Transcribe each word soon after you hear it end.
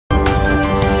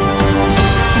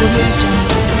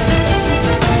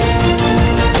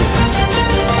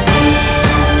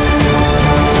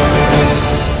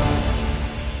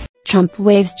Trump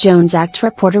waives Jones Act for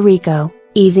Puerto Rico,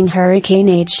 easing hurricane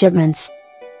aid shipments.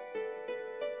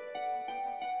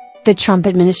 The Trump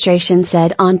administration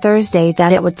said on Thursday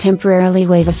that it would temporarily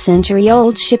waive a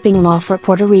century-old shipping law for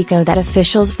Puerto Rico that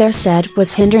officials there said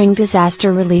was hindering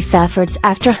disaster relief efforts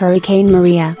after Hurricane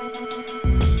Maria.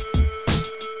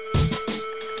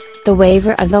 The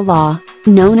waiver of the law,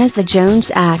 known as the Jones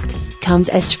Act, comes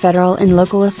as federal and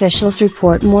local officials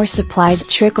report more supplies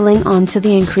trickling onto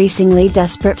the increasingly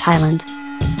desperate island.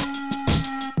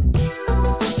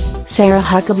 Sarah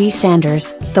Huckabee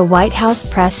Sanders, the White House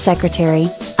press secretary,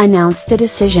 announced the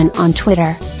decision on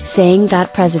Twitter, saying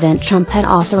that President Trump had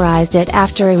authorized it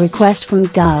after a request from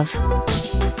Gov.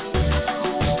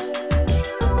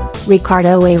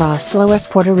 Ricardo A. Roslo of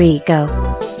Puerto Rico.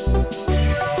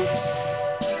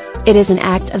 It is an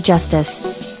act of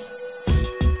justice.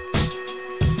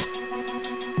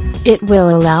 It will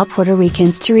allow Puerto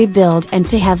Ricans to rebuild and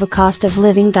to have a cost of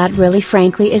living that really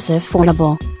frankly is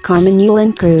affordable, Carmen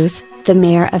Yulín Cruz, the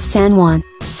mayor of San Juan,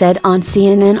 said on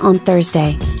CNN on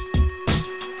Thursday.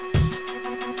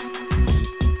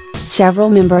 Several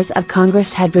members of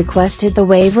Congress had requested the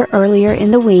waiver earlier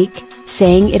in the week,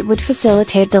 saying it would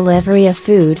facilitate delivery of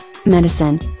food,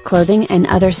 medicine, clothing and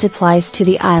other supplies to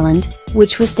the island,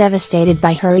 which was devastated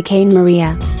by Hurricane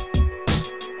Maria.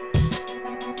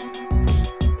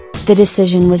 The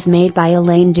decision was made by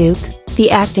Elaine Duke, the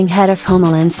acting head of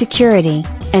Homeland Security,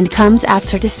 and comes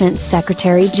after Defense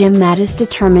Secretary Jim Mattis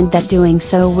determined that doing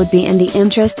so would be in the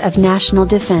interest of national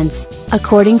defense,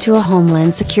 according to a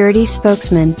Homeland Security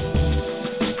spokesman.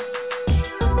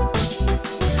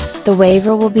 The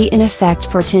waiver will be in effect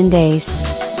for 10 days.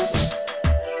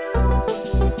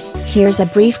 Here's a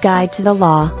brief guide to the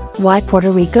law, why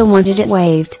Puerto Rico wanted it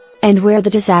waived, and where the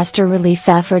disaster relief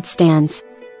effort stands.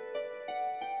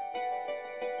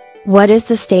 What is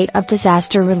the state of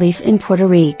disaster relief in Puerto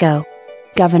Rico?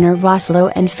 Governor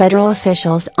Roslo and federal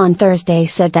officials on Thursday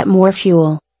said that more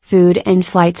fuel, food and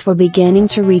flights were beginning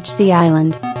to reach the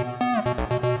island.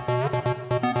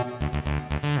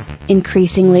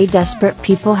 Increasingly desperate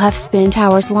people have spent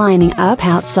hours lining up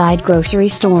outside grocery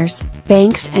stores,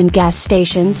 banks and gas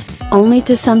stations, only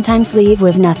to sometimes leave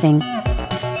with nothing.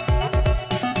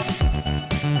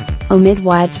 Amid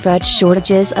widespread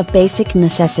shortages of basic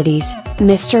necessities,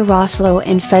 Mr. Roslo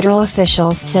and federal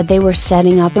officials said they were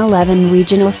setting up 11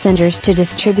 regional centers to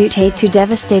distribute aid to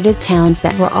devastated towns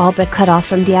that were all but cut off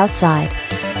from the outside.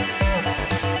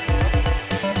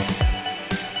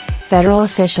 Federal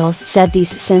officials said these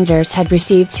centers had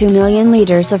received 2 million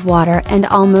liters of water and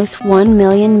almost 1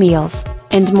 million meals,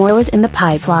 and more was in the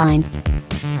pipeline.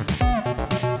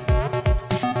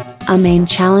 A main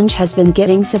challenge has been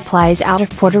getting supplies out of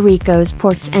Puerto Rico's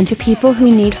ports and to people who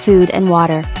need food and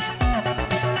water.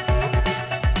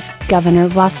 Governor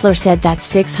Roslo said that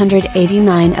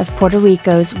 689 of Puerto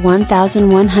Rico's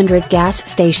 1,100 gas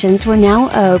stations were now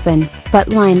open,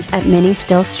 but lines at many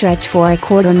still stretch for a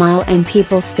quarter mile and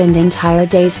people spend entire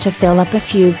days to fill up a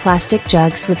few plastic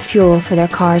jugs with fuel for their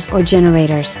cars or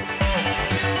generators.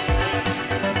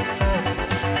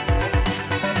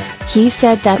 He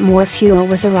said that more fuel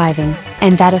was arriving,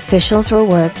 and that officials were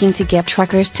working to get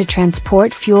truckers to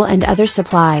transport fuel and other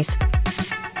supplies.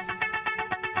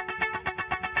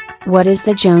 What is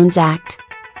the Jones Act?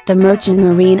 The Merchant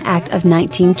Marine Act of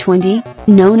 1920,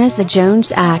 known as the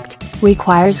Jones Act,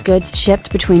 requires goods shipped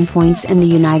between points in the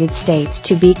United States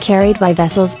to be carried by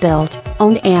vessels built,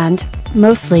 owned and,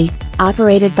 mostly,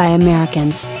 operated by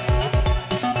Americans.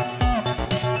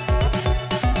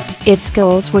 Its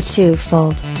goals were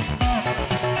twofold.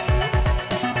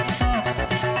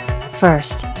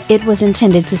 First, it was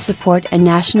intended to support a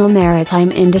national maritime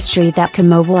industry that can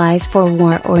mobilize for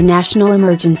war or national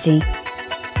emergency.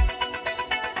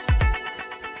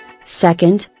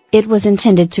 Second, it was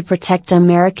intended to protect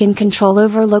American control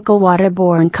over local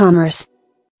waterborne commerce.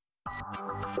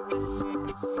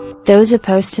 Those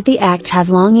opposed to the act have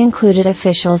long included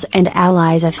officials and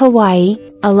allies of Hawaii,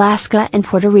 Alaska and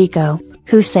Puerto Rico,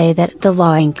 who say that the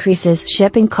law increases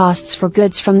shipping costs for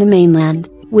goods from the mainland,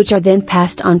 which are then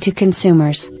passed on to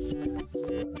consumers.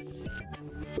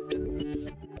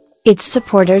 Its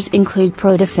supporters include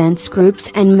pro-defense groups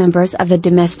and members of the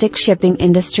domestic shipping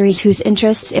industry whose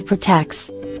interests it protects.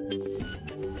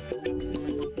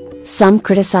 Some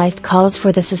criticized calls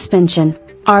for the suspension,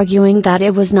 arguing that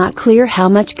it was not clear how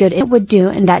much good it would do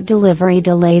and that delivery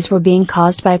delays were being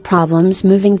caused by problems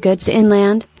moving goods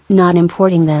inland, not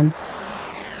importing them.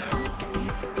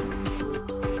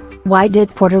 Why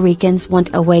did Puerto Ricans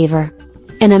want a waiver?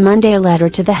 In a Monday letter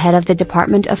to the head of the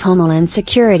Department of Homeland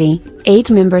Security,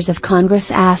 8 members of Congress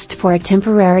asked for a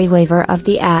temporary waiver of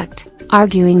the act,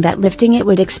 arguing that lifting it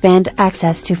would expand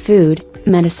access to food,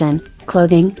 medicine,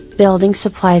 clothing, building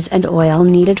supplies and oil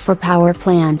needed for power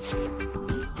plants.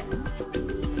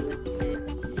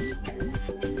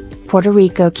 Puerto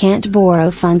Rico can't borrow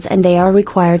funds and they are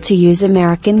required to use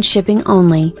American shipping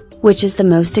only, which is the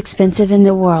most expensive in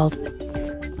the world.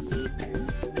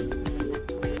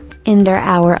 In their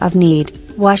hour of need,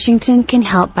 Washington can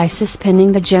help by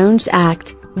suspending the Jones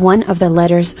Act, one of the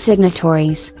letter's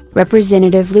signatories,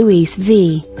 Representative Luis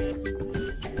V.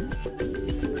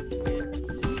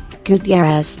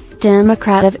 Gutierrez,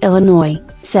 Democrat of Illinois,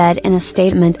 said in a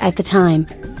statement at the time.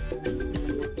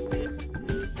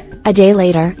 A day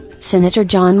later, Senator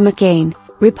John McCain,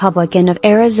 Republican of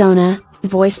Arizona,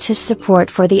 voiced his support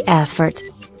for the effort.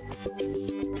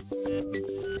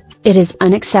 It is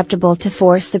unacceptable to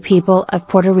force the people of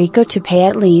Puerto Rico to pay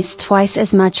at least twice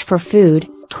as much for food,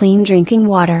 clean drinking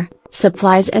water,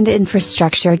 supplies and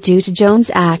infrastructure due to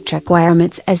Jones Act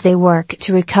requirements as they work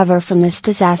to recover from this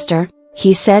disaster,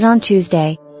 he said on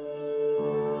Tuesday.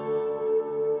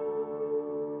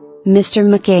 Mr.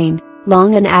 McCain,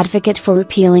 long an advocate for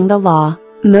repealing the law,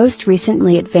 most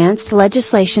recently advanced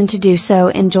legislation to do so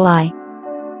in July.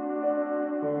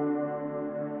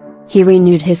 He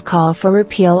renewed his call for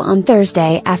repeal on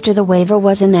Thursday after the waiver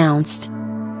was announced.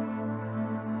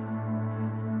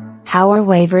 How are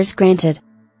waivers granted?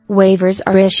 Waivers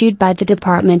are issued by the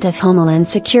Department of Homeland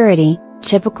Security,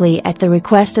 typically at the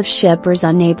request of shippers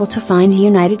unable to find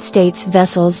United States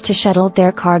vessels to shuttle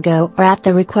their cargo or at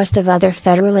the request of other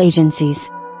federal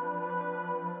agencies.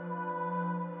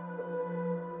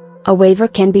 A waiver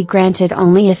can be granted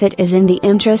only if it is in the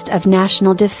interest of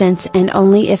national defense and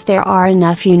only if there are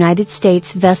enough United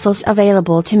States vessels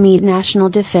available to meet national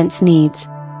defense needs.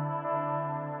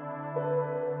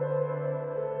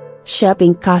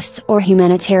 Shipping costs or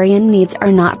humanitarian needs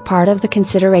are not part of the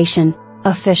consideration,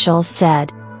 officials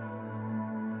said.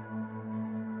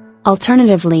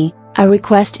 Alternatively, a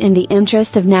request in the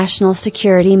interest of national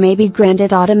security may be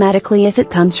granted automatically if it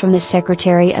comes from the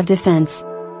Secretary of Defense.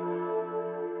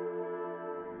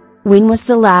 When was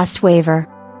the last waiver?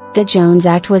 The Jones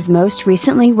Act was most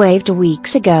recently waived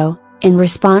weeks ago, in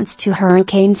response to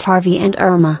Hurricanes Harvey and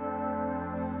Irma.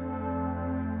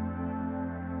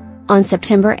 On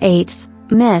September 8,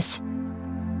 Ms.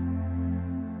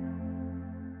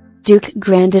 Duke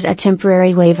granted a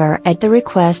temporary waiver at the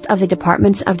request of the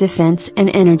Departments of Defense and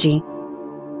Energy.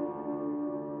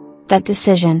 That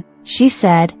decision, she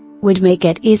said, would make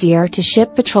it easier to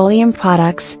ship petroleum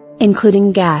products,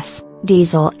 including gas,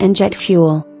 diesel and jet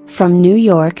fuel, from New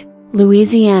York,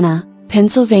 Louisiana,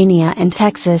 Pennsylvania and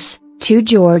Texas, to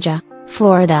Georgia,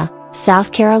 Florida,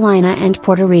 South Carolina and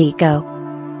Puerto Rico.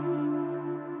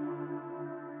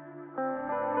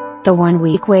 The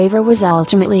one-week waiver was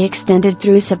ultimately extended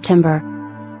through September.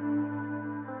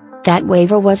 That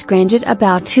waiver was granted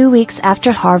about 2 weeks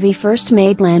after Harvey first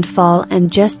made landfall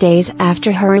and just days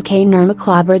after Hurricane Irma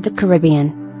clobbered the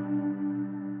Caribbean.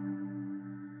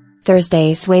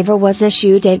 Thursday's waiver was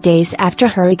issued 8 days after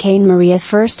Hurricane Maria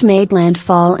first made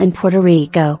landfall in Puerto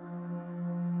Rico.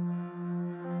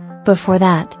 Before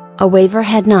that, a waiver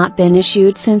had not been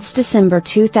issued since December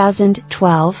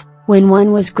 2012, when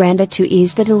one was granted to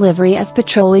ease the delivery of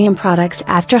petroleum products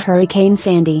after Hurricane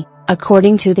Sandy,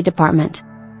 according to the department.